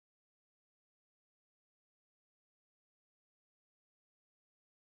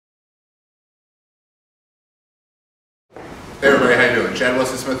Hey everybody, how you doing? Chad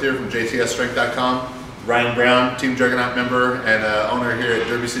Wesley Smith here from JTSstrength.com. Ryan Brown, Team Juggernaut member and owner here at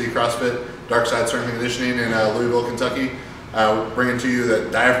Derby City CrossFit, Dark Side Strength and Conditioning in Louisville, Kentucky. Bringing to you the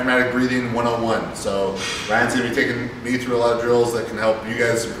diaphragmatic breathing 101. So Ryan's going to be taking me through a lot of drills that can help you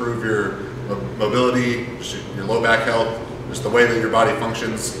guys improve your mobility, your low back health, just the way that your body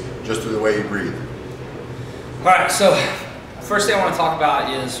functions just through the way you breathe. All right, so first thing I want to talk about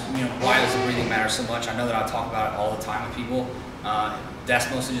is, why does the breathing matter so much? I know that I talk about it all the time with people. That's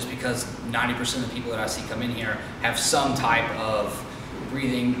mostly just because 90% of the people that I see come in here have some type of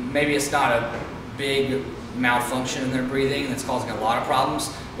breathing. Maybe it's not a big malfunction in their breathing that's causing a lot of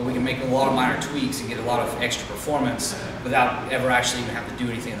problems, but we can make a lot of minor tweaks and get a lot of extra performance without ever actually even having to do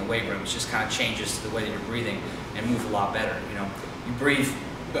anything in the weight room. It just kind of changes the way that you're breathing and move a lot better. You breathe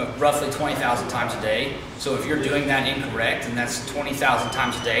roughly 20,000 times a day. So if you're doing that incorrect, and that's 20,000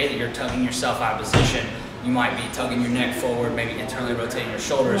 times a day that you're tugging yourself out of position, you might be tugging your neck forward, maybe internally rotating your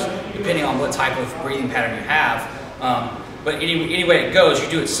shoulders, depending on what type of breathing pattern you have. But any way it goes, you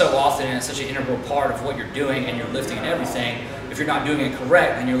do it so often and it's such an integral part of what you're doing and you're lifting and everything. If you're not doing it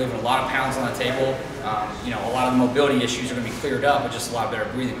correct, then you're leaving a lot of pounds on the table. A lot of the mobility issues are going to be cleared up with just a lot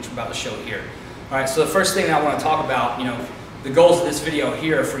better breathing, which I'm about to show here. All right, so the first thing that I want to talk about, the goals of this video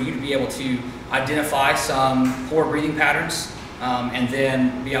here are for you to be able to identify some poor breathing patterns and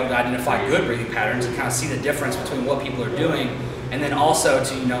then be able to identify good breathing patterns and kind of see the difference between what people are doing, and then also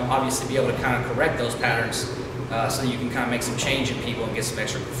to obviously be able to kind of correct those patterns so that you can kind of make some change in people and get some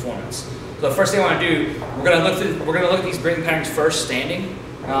extra performance. So the first thing I want to do, we're going to look at these breathing patterns first standing,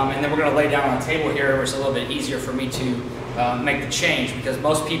 and then we're going to lay down on a table here where it's a little bit easier for me to make the change, because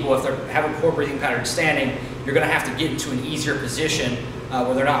most people, if they have a poor breathing pattern standing, you're going to have to get into an easier position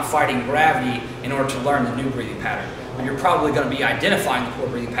where they're not fighting gravity in order to learn the new breathing pattern. But you're probably going to be identifying the poor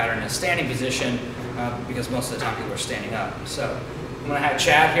breathing pattern in a standing position because most of the time people are standing up. So I'm going to have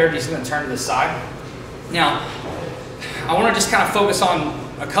Chad here. He's going to turn to the side. Now, I want to just kind of focus on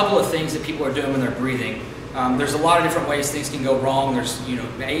a couple of things that people are doing when they're breathing. There's a lot of different ways things can go wrong. There's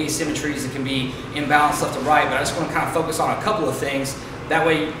asymmetries that can be imbalanced left to right, but I just want to kind of focus on a couple of things. That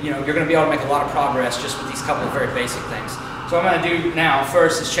way, you're going to be able to make a lot of progress just with these couple of very basic things. So what I'm going to do now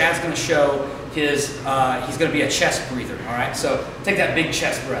first is Chad's going to show his, he's going to be a chest breather, all right? So take that big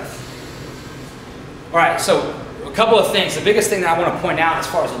chest breath. All right, so a couple of things. The biggest thing that I want to point out as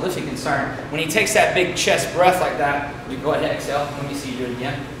far as the lifting concern, when he takes that big chest breath like that, you go ahead and exhale. Let me see you do it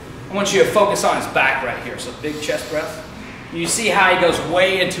again. I want you to focus on his back right here. So big chest breath. You see how he goes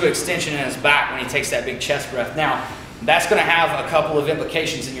way into extension in his back when he takes that big chest breath. Now, that's going to have a couple of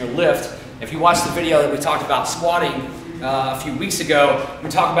implications in your lift. If you watch the video that we talked about squatting a few weeks ago, we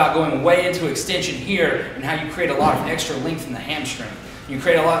talked about going way into extension here and how you create a lot of extra length in the hamstring. You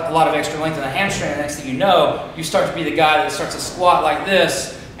create a lot of extra length in the hamstring, and the next thing you know, you start to be the guy that starts to squat like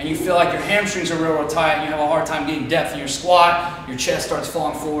this, and you feel like your hamstrings are real tight, and you have a hard time getting depth in your squat, your chest starts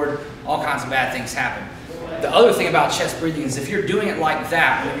falling forward, all kinds of bad things happen. The other thing about chest breathing is if you're doing it like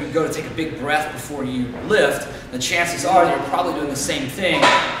that, when you go to take a big breath before you lift, the chances are that you're probably doing the same thing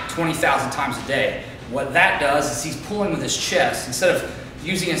 20,000 times a day. What that does is he's pulling with his chest. Instead of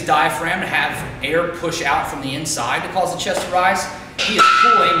using his diaphragm to have air push out from the inside to cause the chest to rise, he is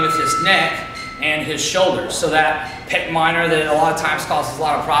pulling with his neck and his shoulders. So that pec minor that a lot of times causes a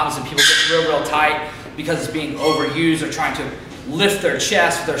lot of problems and people get real tight because it's being overused or trying to lift their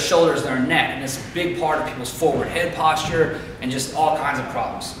chest with their shoulders and their neck. And it's a big part of people's forward head posture and just all kinds of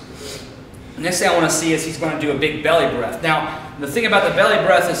problems. The next thing I want to see is he's going to do a big belly breath. Now, the thing about the belly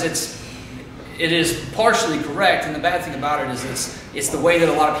breath is it is partially correct, and the bad thing about it is it's the way that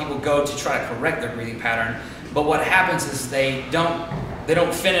a lot of people go to try to correct their breathing pattern. But what happens is they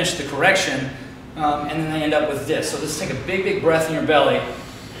don't finish the correction, and then they end up with this. So just take a big breath in your belly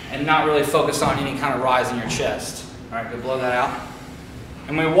and not really focus on any kind of rise in your chest. All right, go blow that out.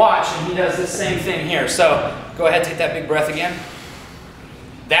 And we watch, and he does the same thing here. So go ahead, take that big breath again.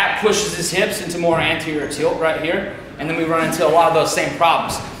 That pushes his hips into more anterior tilt right here, and then we run into a lot of those same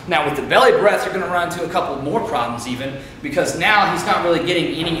problems. Now with the belly breath, you're going to run into a couple more problems even, because now he's not really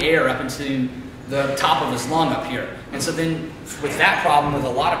getting any air up into the top of his lung up here. And so then with that problem that a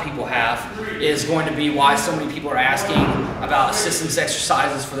lot of people have is going to be why so many people are asking about assistance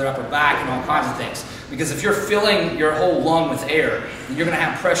exercises for their upper back and all kinds of things. Because if you're filling your whole lung with air, you're going to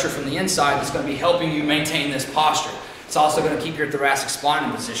have pressure from the inside that's going to be helping you maintain this posture. It's also going to keep your thoracic spine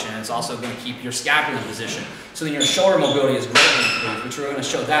in position, and it's also going to keep your scapula in position. So then your shoulder mobility is greatly improved, which we're going to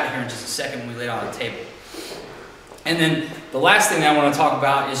show that here in just a second when we lay it on the table. And then the last thing that I want to talk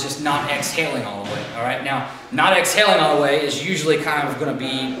about is just not exhaling all the way. All right, now not exhaling all the way is usually kind of going to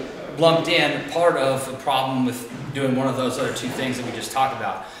be lumped in part of the problem with doing one of those other two things that we just talked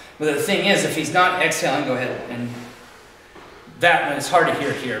about. But the thing is, if he's not exhaling, go ahead, and that it's hard to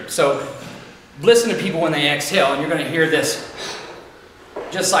hear here. So listen to people when they exhale, and you're going to hear this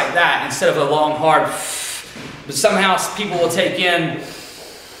just like that instead of a long, hard. But somehow people will take in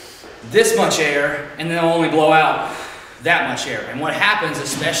this much air and then they'll only blow out that much air. And what happens,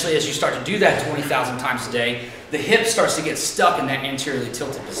 especially as you start to do that 20,000 times a day, the hip starts to get stuck in that anteriorly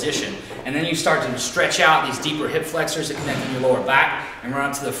tilted position. And then you start to stretch out these deeper hip flexors that connect in your lower back and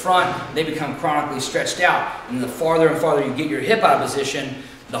run to the front. They become chronically stretched out. And the farther and farther you get your hip out of position,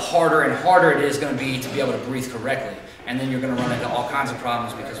 the harder and harder it is going to be able to breathe correctly. And then you're going to run into all kinds of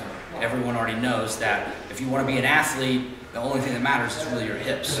problems because everyone already knows that if you want to be an athlete, the only thing that matters is really your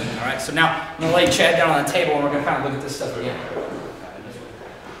hips. All right, so now I'm going to lay Chad down on the table and we're going to kind of look at this stuff again.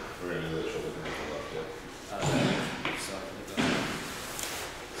 We're going to do the shoulder thing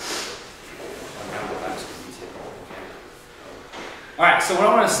All right, so what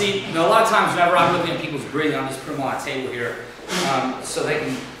I want to see, a lot of times whenever I'm looking at people's breathing, I'll just put them on a table here so they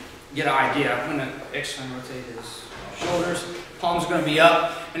can get an idea. I'm going to externally rotate his shoulders. Palms are going to be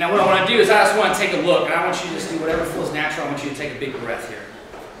up. And now what I want to do is I just want to take a look. And I want you to just do whatever feels natural. I want you to take a big breath here.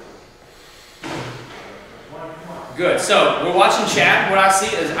 Good. So we're watching Chad. What I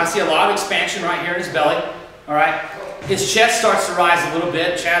see is I see a lot of expansion right here in his belly. All right. His chest starts to rise a little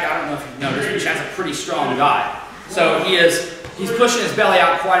bit. Chad, I don't know if you've noticed, but Chad's a pretty strong guy. So he's pushing his belly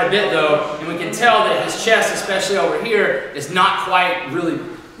out quite a bit though. And we can tell that his chest, especially over here, is not quite really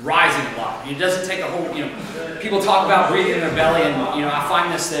rising a lot. It doesn't take a whole, people talk about breathing in their belly, and I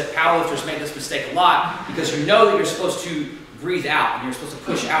find this that powerlifters make this mistake a lot because you know that you're supposed to breathe out and you're supposed to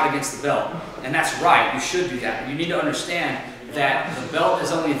push out against the belt. And that's right, you should do that. You need to understand that the belt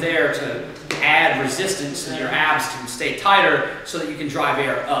is only there to add resistance so that your abs can stay tighter so that you can drive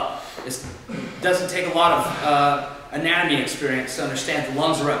air up. It doesn't take a lot of anatomy experience to understand the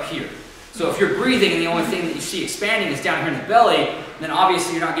lungs are up here. So if you're breathing and the only thing that you see expanding is down here in the belly, then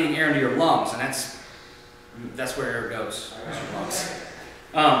obviously you're not getting air into your lungs, and that's where air goes, your lungs.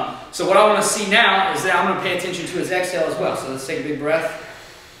 So what I want to see now is that I'm going to pay attention to his exhale as well. So let's take a big breath,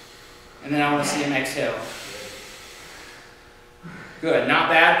 and then I want to see him exhale. Good, not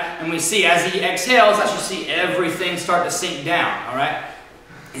bad. And we see as he exhales, I should see everything start to sink down, all right?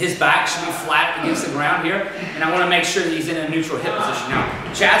 His back should be flat against the ground here, and I want to make sure that he's in a neutral hip position.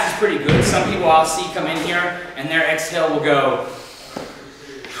 Now, Chad's is pretty good. Some people I'll see come in here, and their exhale will go,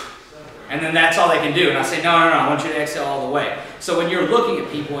 and then that's all they can do. And I say, no, I want you to exhale all the way. So when you're looking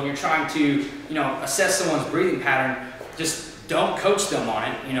at people and you're trying to, assess someone's breathing pattern, just don't coach them on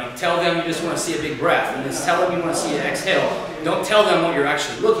it. Tell them you just want to see a big breath, and just tell them you want to see an exhale. Don't tell them what you're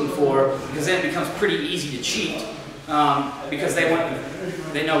actually looking for, because then it becomes pretty easy to cheat. Because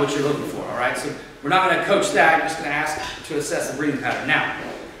they know what you're looking for, all right? So we're not going to coach that. I'm just going to ask to assess the breathing pattern.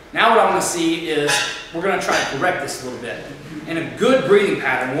 Now what I want to see is we're going to try to correct this a little bit. In a good breathing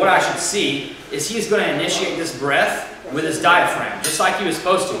pattern, what I should see is he's going to initiate this breath with his diaphragm, just like he was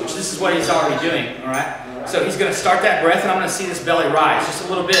supposed to, which this is what he's already doing, all right? So he's going to start that breath, and I'm going to see this belly rise just a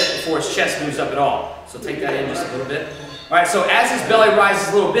little bit before his chest moves up at all. So take that in just a little bit. All right, so as his belly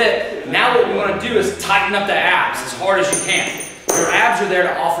rises a little bit, now what we want to do is tighten up the abs as hard as you can. Your abs are there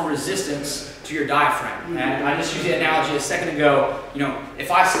to offer resistance to your diaphragm. And I just used the analogy a second ago, if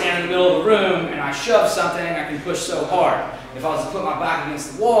I stand in the middle of the room and I shove something, I can push so hard. If I was to put my back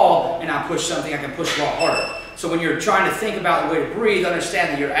against the wall and I push something, I can push a lot harder. So when you're trying to think about the way to breathe,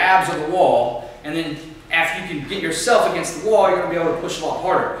 understand that your abs are the wall, and then after you can get yourself against the wall, you're going to be able to push a lot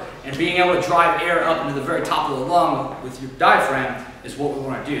harder. And being able to drive air up into the very top of the lung with your diaphragm is what we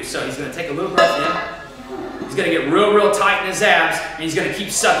want to do. So he's going to take a little breath in. He's going to get real tight in his abs, and he's going to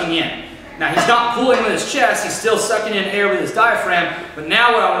keep sucking in. Now he's not pulling with his chest, he's still sucking in air with his diaphragm, but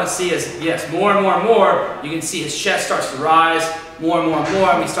now what I want to see is, yes, more and more, you can see his chest starts to rise, more and more,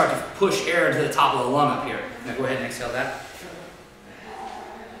 and we start to push air into the top of the lung up here. Now go ahead and exhale that.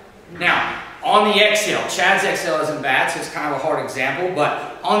 Now, on the exhale, Chad's exhale isn't bad, so it's kind of a hard example,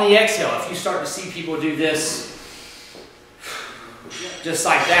 but on the exhale, if you start to see people do this just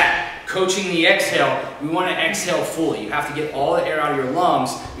like that, coaching the exhale, we want to exhale fully. You have to get all the air out of your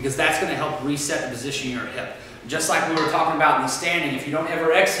lungs because that's going to help reset the position of your hip. Just like we were talking about in the standing, if you don't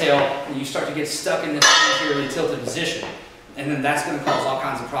ever exhale, then you start to get stuck in this anteriorly tilted position. And then that's going to cause all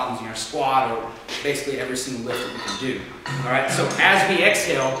kinds of problems in your squat or basically every single lift that you can do. All right, so as we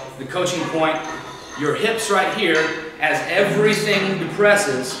exhale, the coaching point, your hips right here, as everything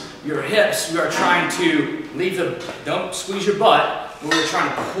depresses, your hips, we are trying to leave don't squeeze your butt, but we're trying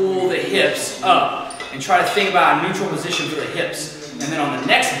to pull the hips up and try to think about a neutral position for the hips. And then on the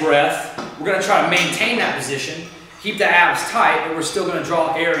next breath, we're going to try to maintain that position, keep the abs tight, but we're still going to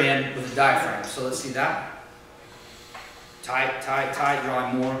draw air in with the diaphragm. So let's see that. Tight, tight, tight,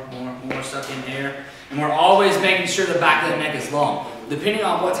 drawing more, suck in air. And we're always making sure the back of the neck is long. Depending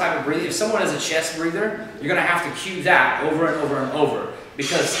on what type of breathing, if someone is a chest breather, you're going to have to cue that over and over and over,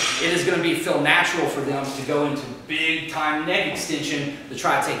 because it is going to feel natural for them to go into big time neck extension to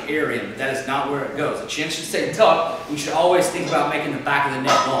try to take air in, but that is not where it goes. The chin should stay tucked. We should always think about making the back of the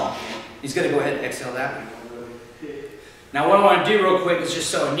neck long. He's going to go ahead and exhale that. Now what I want to do real quick is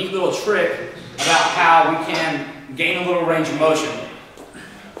just show a neat little trick about how we can gain a little range of motion.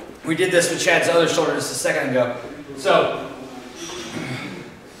 We did this with Chad's other shoulder just a second ago. So,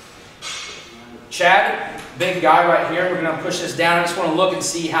 Chad, big guy right here, we're going to push this down. I just want to look and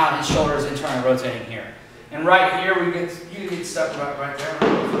see how his shoulder is internally rotating here. And right here, you get stuck right there.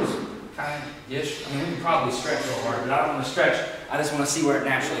 Kind of ish. I mean, we can probably stretch real hard, but I don't want to stretch. I just want to see where it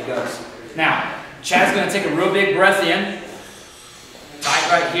naturally goes. Now, Chad's going to take a real big breath in.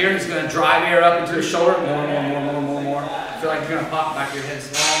 Tight right here. He's going to drive air up into his shoulder. More. Feel like you're going to pop back your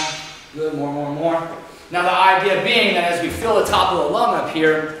head's long. Good, more. Now the idea being that as we feel the top of the lung up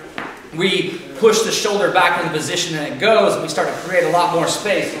here, we push the shoulder back into the position and it goes, and we start to create a lot more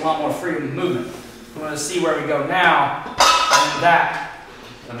space, a lot more freedom of movement. We want to see where we go now, and that.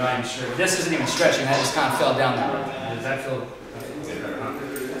 I'm not even sure. This isn't even stretching. That just kind of fell down that way. Does that feel?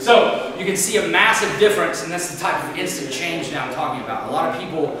 So you can see a massive difference, and that's the type of instant change now I'm talking about. A lot of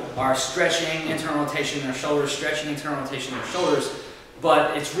people are stretching internal rotation in their shoulders, stretching internal rotation in their shoulders,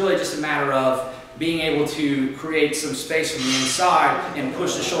 but it's really just a matter of being able to create some space from the inside and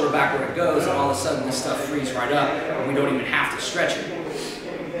push the shoulder back where it goes, and all of a sudden this stuff frees right up, and we don't even have to stretch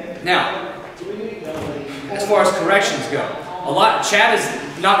it. Now, as far as corrections go, Chad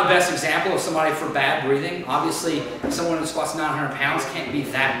is not the best example of somebody for bad breathing. Obviously, someone who squats 900 pounds can't be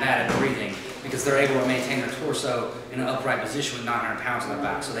that bad at breathing because they're able to maintain their torso in an upright position with 900 pounds on their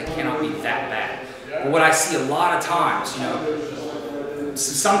back, so they cannot be that bad. But what I see a lot of times,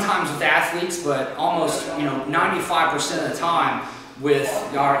 sometimes with athletes, but almost 95% of the time with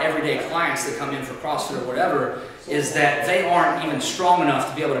our everyday clients that come in for CrossFit or whatever, is that they aren't even strong enough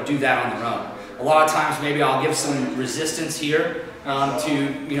to be able to do that on their own. A lot of times maybe I'll give some resistance here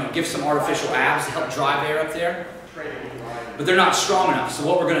to give some artificial abs to help drive air up there, but they're not strong enough. So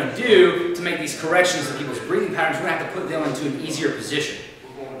what we're going to do to make these corrections in people's breathing patterns, we're going to have to put them into an easier position,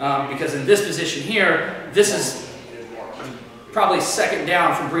 because in this position here, this is probably second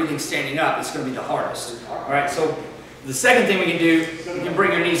down from breathing standing up. It's going to be the hardest. All right, so the second thing we can do, you can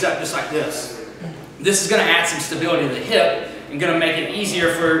bring your knees up just like this. This is going to add some stability to the hip and going to make it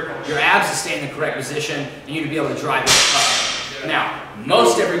easier for your abs to stay in the correct position and you to be able to drive it up. Now,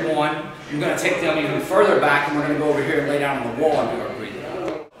 most everyone, I'm going to take them even further back, and we're going to go over here and lay down on the wall and do our breathing.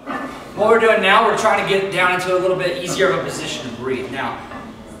 What we're doing now, we're trying to get down into a little bit easier of a position to breathe. Now,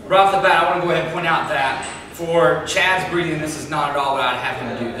 right off the bat, I want to go ahead and point out that for Chad's breathing, this is not at all what I'd have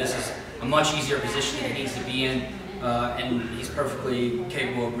him do. This is a much easier position that he needs to be in, and he's perfectly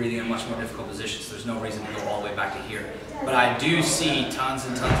capable of breathing in much more difficult positions. There's no reason to go all the way back to here. But I do see tons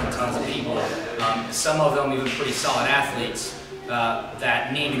and tons and tons of people, some of them even pretty solid athletes,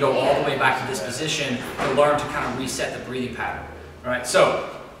 that need to go all the way back to this position to learn to kind of reset the breathing pattern. All right, so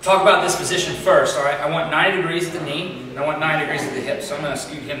talk about this position first. All right, I want 90 degrees at the knee, and I want 90 degrees at the hip. So I'm going to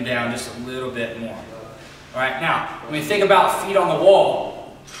scoot him down just a little bit more. All right, now, when we think about feet on the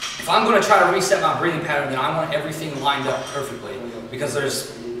wall, if I'm going to try to reset my breathing pattern, then I want everything lined up perfectly, because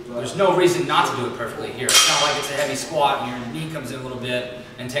there's no reason not to do it perfectly here. It's not like it's a heavy squat and your knee comes in a little bit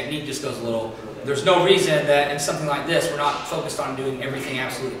and technique just goes a little. There's no reason that in something like this we're not focused on doing everything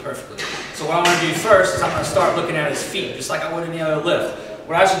absolutely perfectly. So what I'm going to do first is I'm going to start looking at his feet, just like I would any other lift.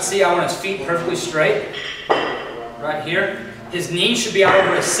 What I should see, I want his feet perfectly straight, right here. His knee should be out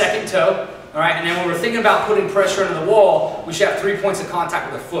over his second toe. All right, and then when we're thinking about putting pressure into the wall, we should have 3 points of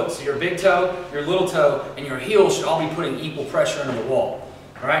contact with the foot. So your big toe, your little toe, and your heel should all be putting equal pressure into the wall.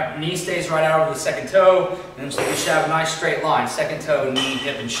 All right, knee stays right out over the second toe, and so we should have a nice straight line, second toe, knee,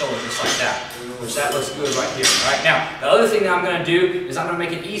 hip, and shoulder, just like that, which that looks good right here. All right, now, the other thing that I'm going to do is I'm going to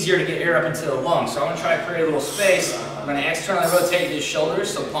make it easier to get air up into the lungs. So I'm going to try to create a little space. I'm going to externally rotate his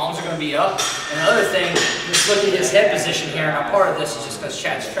shoulders, so palms are going to be up. And the other thing, just look at his head position here. Now, part of this is just because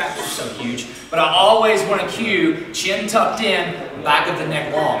Chad's traps are so huge, but I always want to cue chin tucked in, back of the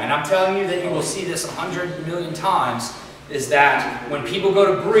neck long. And I'm telling you that you will see this 100 million times, is that when people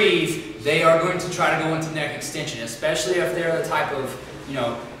go to breathe, they are going to try to go into neck extension, especially if they're the type of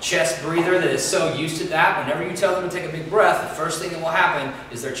chest breather that is so used to that. Whenever you tell them to take a big breath, the first thing that will happen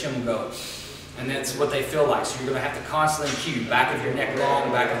is their chin will go. And that's what they feel like. So you're going to have to constantly cue back of your neck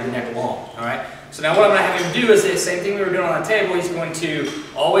long, back of your neck long. All right. So now what I'm going to have him do is the same thing we were doing on the table. He's going to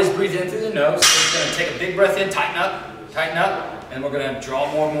always breathe in through the nose. So he's going to take a big breath in, tighten up, and we're going to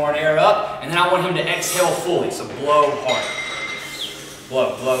draw more and more air up. And then I want him to exhale fully. So blow hard.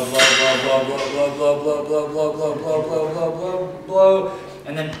 Blow, blow, blow, blow, blow, blow, blow, blow, blow, blow, blow, blow, blow, blow, blow, blow.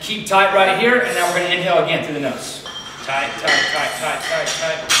 And then keep tight right here. And now we're going to inhale again through the nose. Tight, tight, tight, tight, tight,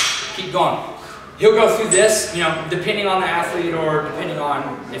 tight. Keep going. He'll go through this, you know, depending on the athlete or depending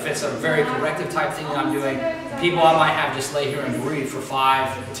on if it's a very corrective type thing that I'm doing. People I might have just lay here and breathe for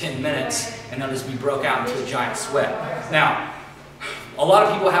 5 to 10 minutes and they'll just be broke out into a giant sweat. Now, a lot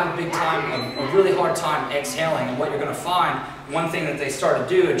of people have a really hard time exhaling, and what you're going to find, one thing that they start to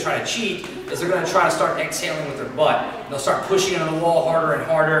do and try to cheat is they're going to try to start exhaling with their butt. They'll start pushing into the wall harder and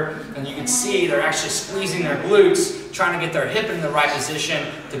harder, and you can see they're actually squeezing their glutes, trying to get their hip in the right position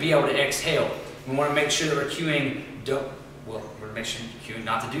to be able to exhale. We want to make sure that we're cueing,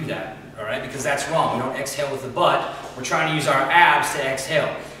 not to do that, all right? Because that's wrong. We don't exhale with the butt. We're trying to use our abs to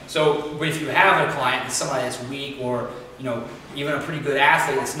exhale. So if you have a client that's somebody that's weak, or you know, even a pretty good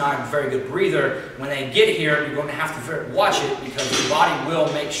athlete that's not a very good breather, when they get here, you're going to have to watch it because your body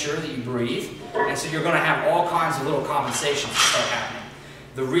will make sure that you breathe, and so you're going to have all kinds of little compensations start happening.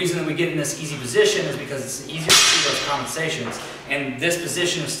 The reason that we get in this easy position is because it's easier to see those compensations, and this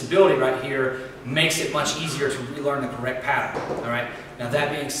position of stability right here makes it much easier to relearn the correct pattern. All right. Now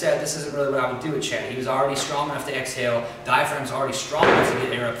that being said, this isn't really what I would do with Chad. He was already strong enough to exhale. Diaphragm's already strong enough to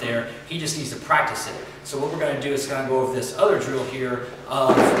get air up there. He just needs to practice it. So what we're going to do is going to go over this other drill here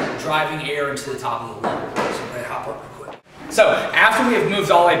of driving air into the top of the lung. So I'm going to hop up real quick. So after we have moved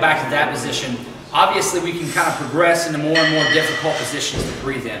all the way back to that position, obviously we can kind of progress into more and more difficult positions to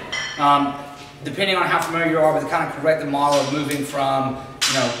breathe in. Depending on how familiar you are with the kind of corrective model of moving from,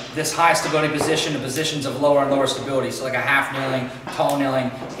 you know, this high stability position to positions of lower and lower stability, so like a half kneeling, tall kneeling,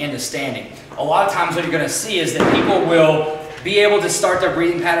 into standing. A lot of times what you're going to see is that people will be able to start their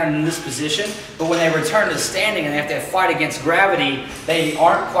breathing pattern in this position, but when they return to standing and they have to fight against gravity, they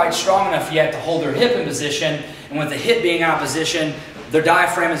aren't quite strong enough yet to hold their hip in position, and with the hip being out of position, their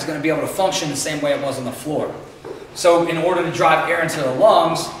diaphragm is going to be able to function the same way it was on the floor. So in order to drive air into the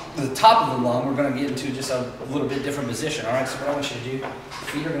lungs, the top of the lung, we're going to get into just a little bit different position. All right, so what I want you to do,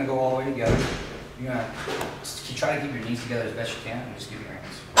 feet are going to go all the way together. You're going to try to keep your knees together as best you can, and just give me your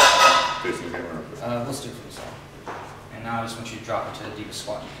hands. Let's do it from the side. And now I just want you to drop into the deepest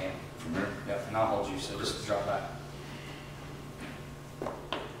squat you can. From here? Yep, and I'll hold you, so just drop back.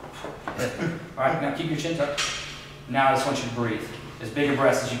 All right, now keep your chin tucked. Now I just want you to breathe. As big a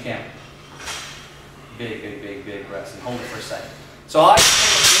breath as you can. Big, big, big, big breaths. And hold it for a second. So I take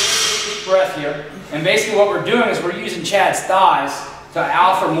a big, big breath here. And basically what we're doing is we're using Chad's thighs to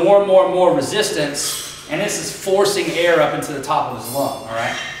offer more and more and more resistance. And this is forcing air up into the top of his lung. All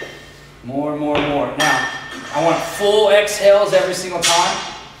right? More and more and more. Now, I want full exhales every single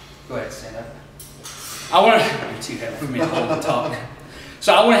time. Go ahead, stand up. You're too heavy for me to hold the top.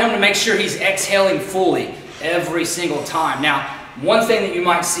 So I want him to make sure he's exhaling fully every single time. Now, one thing that you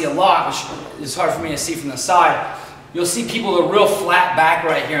might see a lot, which is hard for me to see from the side, you'll see people with a real flat back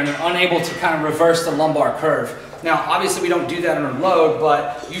right here and they're unable to kind of reverse the lumbar curve. Now, obviously we don't do that under load,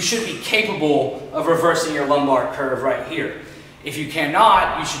 but you should be capable of reversing your lumbar curve right here. If you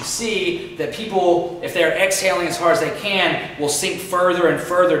cannot, you should see that people, if they're exhaling as hard as they can, will sink further and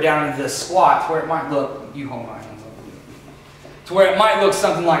further down into this squat to where it might look, you hold my hands up, to where it might look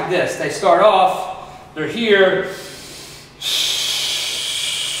something like this. They start off, they're here,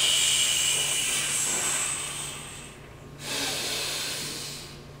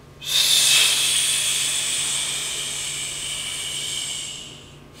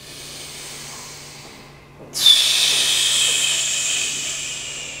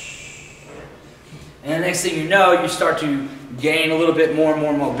 and the next thing you know, you start to gain a little bit more and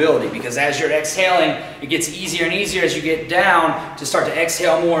more mobility, because as you're exhaling, it gets easier and easier as you get down to start to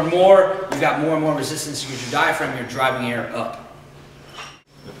exhale more and more. You've got more and more resistance to your diaphragm, you're driving air up.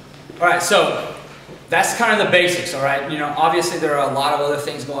 All right, so that's kind of the basics, all right? You know, obviously there are a lot of other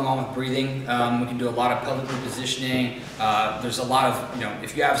things going on with breathing. We can do a lot of pelvic repositioning. There's a lot of, you know,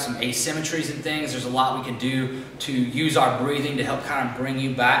 if you have some asymmetries and things, there's a lot we can do to use our breathing to help kind of bring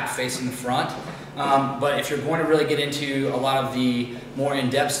you back facing the front. But if you're going to really get into a lot of the more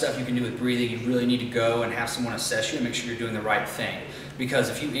in-depth stuff you can do with breathing, you really need to go and have someone assess you and make sure you're doing the right thing. Because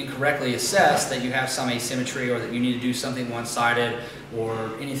if you incorrectly assess that you have some asymmetry or that you need to do something one-sided or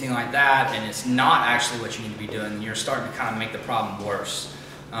anything like that, and it's not actually what you need to be doing, you're starting to kind of make the problem worse.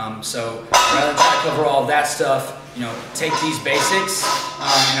 So rather than try to cover all of that stuff, take these basics,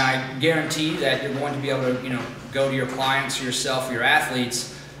 and I guarantee that you're going to be able to, go to your clients, or yourself, or your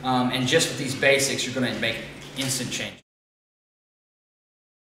athletes, and just with these basics, you're going to make instant change.